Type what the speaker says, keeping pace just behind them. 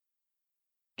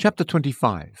Chapter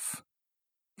 25.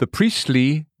 The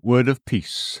Priestly Word of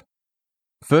Peace.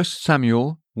 1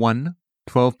 Samuel 1,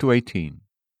 12-18.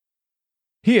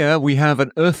 Here we have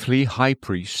an earthly high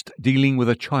priest dealing with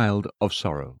a child of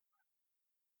sorrow.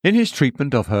 In his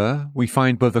treatment of her, we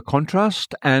find both a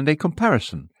contrast and a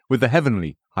comparison with the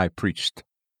heavenly high priest.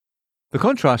 The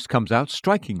contrast comes out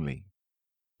strikingly.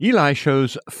 Eli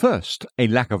shows first a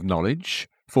lack of knowledge,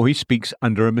 for he speaks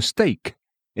under a mistake,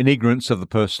 in ignorance of the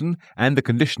person and the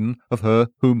condition of her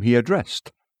whom he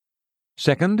addressed.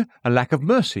 Second, a lack of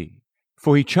mercy,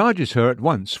 for he charges her at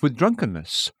once with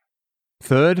drunkenness.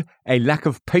 Third, a lack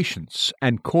of patience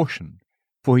and caution,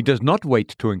 for he does not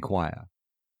wait to inquire.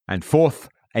 And fourth,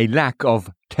 a lack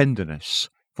of tenderness,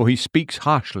 for he speaks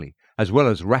harshly as well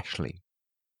as rashly.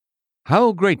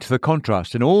 How great the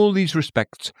contrast in all these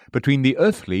respects between the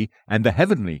earthly and the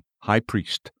heavenly high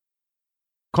priest!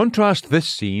 Contrast this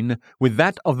scene with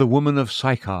that of the woman of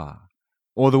Sychar,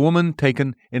 or the woman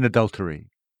taken in adultery.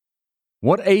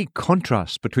 What a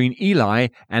contrast between Eli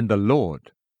and the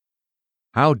Lord!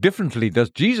 How differently does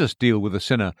Jesus deal with a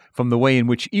sinner from the way in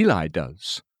which Eli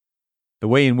does? The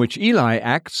way in which Eli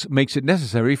acts makes it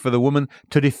necessary for the woman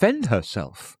to defend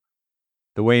herself.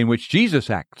 The way in which Jesus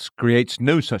acts creates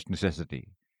no such necessity,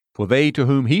 for they to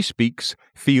whom he speaks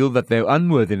feel that their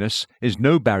unworthiness is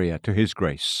no barrier to his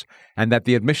grace, and that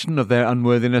the admission of their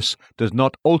unworthiness does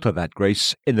not alter that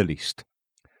grace in the least.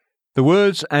 The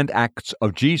words and acts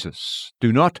of Jesus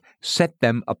do not set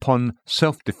them upon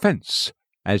self-defense,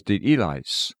 as did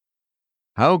Eli's.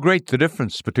 How great the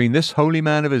difference between this holy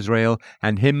man of Israel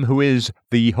and him who is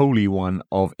the Holy One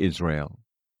of Israel.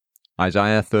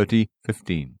 Isaiah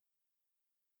 30:15.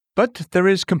 But there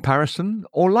is comparison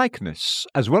or likeness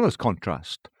as well as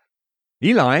contrast.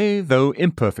 Eli, though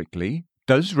imperfectly,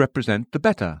 does represent the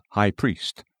better high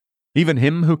priest, even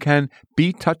him who can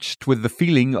be touched with the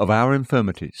feeling of our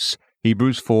infirmities,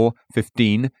 Hebrews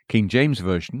 4:15, King James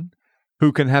Version,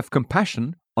 who can have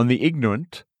compassion on the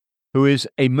ignorant, who is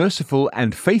a merciful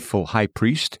and faithful high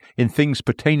priest in things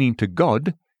pertaining to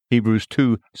God, Hebrews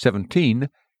 2:17,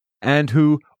 and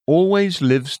who always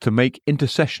lives to make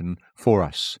intercession for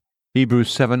us,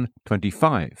 Hebrews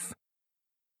 7:25.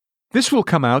 This will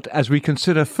come out as we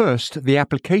consider first the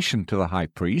application to the high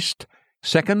priest,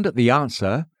 second the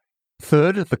answer,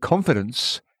 third the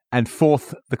confidence, and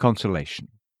fourth the consolation.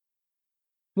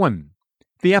 1.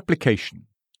 The application.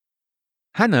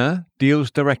 Hannah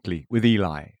deals directly with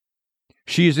Eli.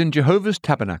 She is in Jehovah's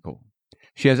tabernacle.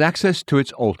 She has access to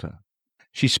its altar.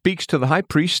 She speaks to the high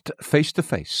priest face to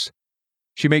face.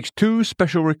 She makes two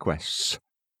special requests.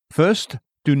 First,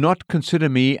 do not consider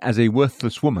me as a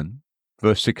worthless woman,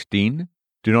 verse 16,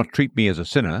 do not treat me as a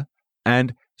sinner,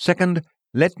 and second,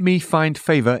 let me find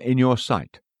favor in your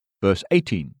sight, verse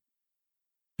 18.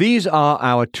 These are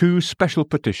our two special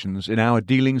petitions in our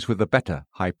dealings with the better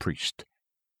high priest.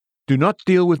 Do not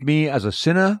deal with me as a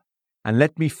sinner, and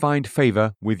let me find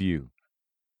favor with you.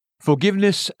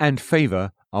 Forgiveness and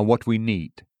favor are what we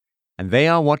need, and they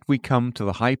are what we come to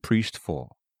the high priest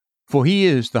for he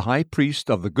is the high priest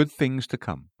of the good things to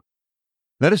come.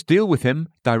 Let us deal with him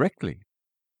directly.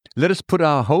 Let us put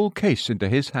our whole case into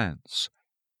his hands.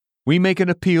 We make an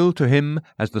appeal to him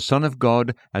as the Son of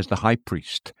God, as the high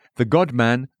priest, the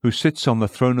God-man who sits on the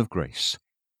throne of grace.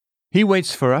 He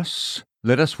waits for us,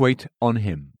 let us wait on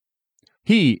him.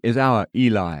 He is our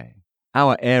Eli,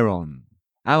 our Aaron,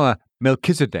 our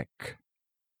Melchizedek.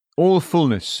 All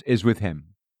fullness is with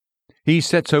him. He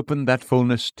sets open that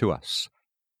fullness to us.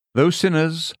 Though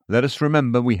sinners, let us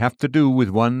remember we have to do with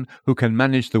one who can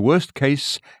manage the worst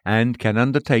case and can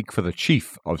undertake for the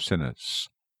chief of sinners.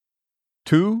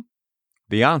 2.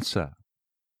 The answer.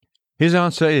 His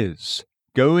answer is,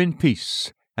 Go in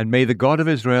peace, and may the God of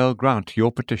Israel grant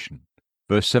your petition.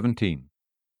 Verse 17.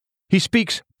 He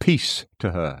speaks peace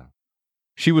to her.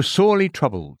 She was sorely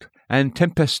troubled and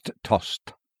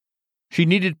tempest-tossed. She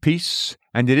needed peace,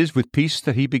 and it is with peace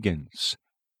that he begins.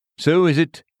 So is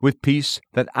it with peace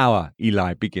that our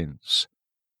Eli begins.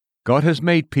 God has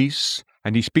made peace,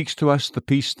 and he speaks to us the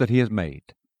peace that he has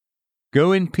made.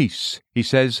 Go in peace, he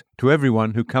says to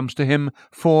everyone who comes to him,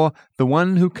 for the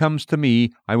one who comes to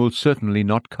me I will certainly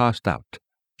not cast out.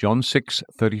 John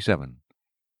 6:37.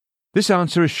 This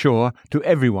answer is sure to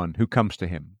everyone who comes to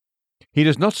him. He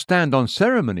does not stand on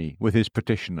ceremony with his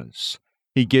petitioners.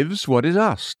 He gives what is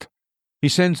asked. He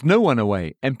sends no one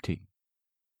away empty.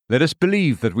 Let us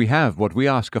believe that we have what we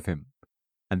ask of him.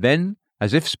 And then,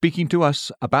 as if speaking to us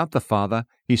about the Father,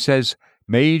 he says,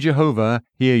 May Jehovah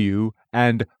hear you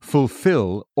and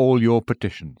fulfill all your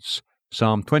petitions.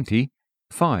 Psalm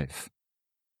 20:5.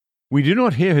 We do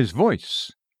not hear his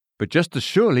voice, But just as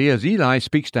surely as Eli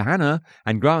speaks to Hannah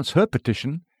and grants her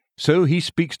petition, so he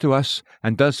speaks to us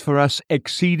and does for us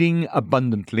exceeding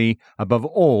abundantly above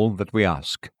all that we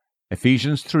ask.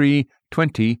 Ephesians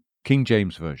 3:20, King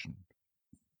James Version.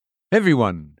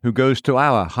 Everyone who goes to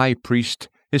our high priest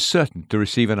is certain to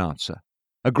receive an answer,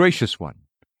 a gracious one.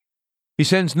 He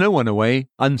sends no one away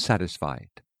unsatisfied.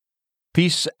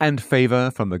 Peace and favor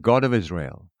from the God of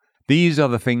Israel. These are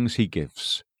the things he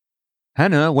gives.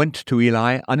 Hannah went to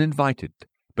Eli uninvited,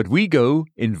 but we go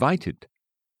invited.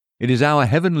 It is our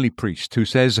heavenly priest who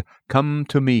says, "Come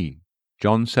to me."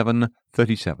 John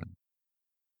 7:37.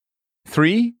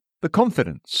 3. The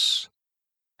confidence.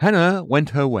 Hannah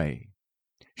went her way.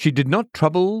 She did not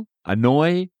trouble,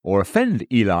 annoy, or offend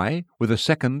Eli with a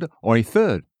second or a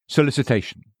third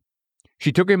solicitation.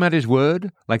 She took him at his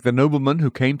word, like the nobleman who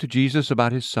came to Jesus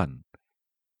about his son.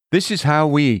 This is how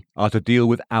we are to deal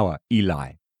with our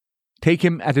Eli. Take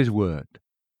him at his word.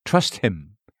 Trust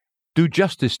him. Do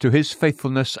justice to his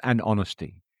faithfulness and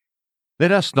honesty.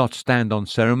 Let us not stand on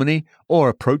ceremony or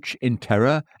approach in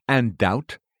terror and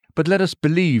doubt, but let us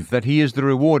believe that he is the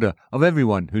rewarder of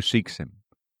everyone who seeks him.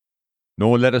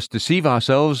 Nor let us deceive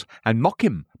ourselves and mock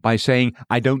him by saying,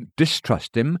 "I don't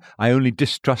distrust him, I only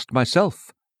distrust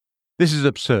myself." This is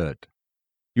absurd.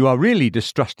 You are really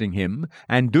distrusting him,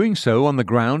 and doing so on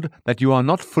the ground that you are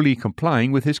not fully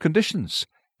complying with his conditions,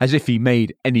 as if he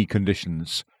made any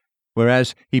conditions,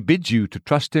 whereas he bids you to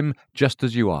trust him just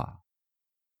as you are.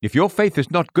 If your faith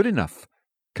is not good enough,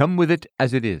 come with it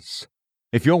as it is.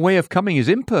 If your way of coming is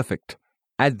imperfect,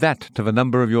 add that to the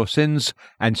number of your sins,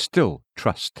 and still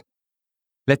trust.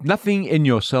 Let nothing in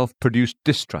yourself produce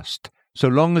distrust, so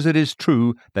long as it is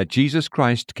true that Jesus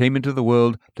Christ came into the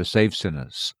world to save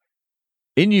sinners.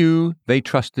 In you they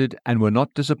trusted and were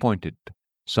not disappointed.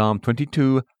 Psalm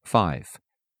 22:5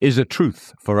 is a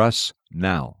truth for us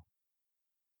now.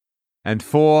 And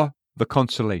 4. The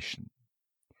consolation.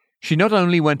 She not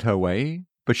only went her way,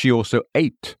 but she also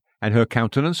ate, and her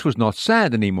countenance was not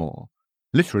sad any more,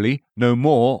 literally no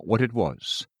more what it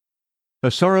was.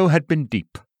 Her sorrow had been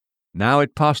deep. Now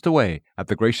it passed away at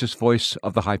the gracious voice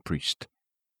of the high priest.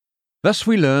 Thus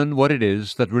we learn what it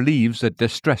is that relieves a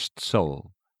distressed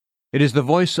soul. It is the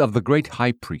voice of the great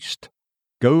high priest.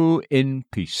 Go in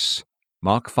peace.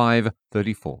 Mark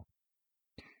 5:34.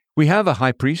 We have a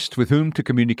high priest with whom to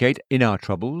communicate in our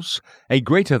troubles, a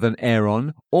greater than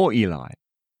Aaron or Eli.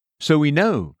 So we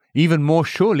know, even more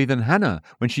surely than Hannah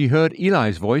when she heard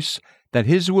Eli's voice, that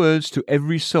his words to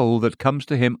every soul that comes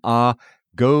to him are,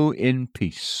 "Go in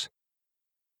peace."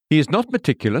 He is not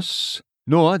meticulous,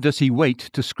 nor does he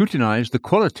wait to scrutinize the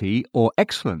quality or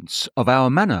excellence of our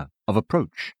manner of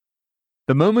approach.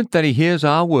 The moment that he hears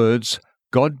our words,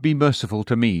 "God be merciful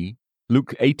to me,"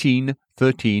 Luke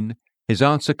 18:13, his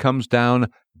answer comes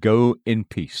down, "Go in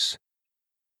peace."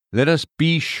 Let us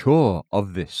be sure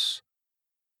of this.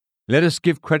 Let us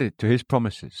give credit to his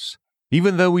promises,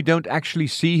 even though we don't actually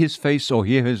see his face or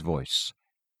hear his voice.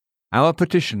 Our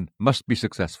petition must be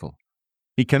successful.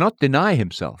 He cannot deny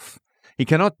himself. He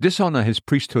cannot dishonor his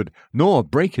priesthood, nor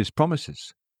break his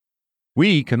promises.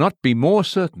 We cannot be more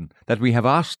certain that we have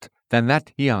asked than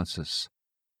that he answers.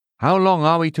 How long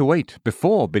are we to wait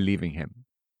before believing him?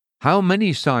 How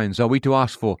many signs are we to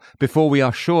ask for before we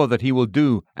are sure that he will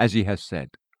do as he has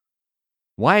said?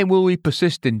 Why will we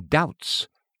persist in doubts,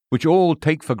 which all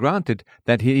take for granted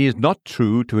that he is not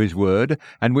true to his word,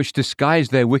 and which disguise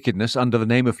their wickedness under the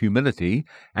name of humility,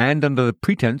 and under the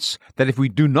pretense that if we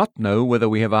do not know whether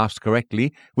we have asked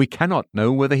correctly, we cannot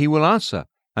know whether he will answer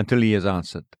until he has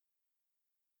answered?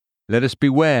 Let us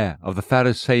beware of the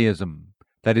Pharisaism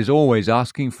that is always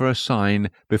asking for a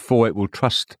sign before it will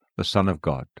trust the Son of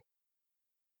God.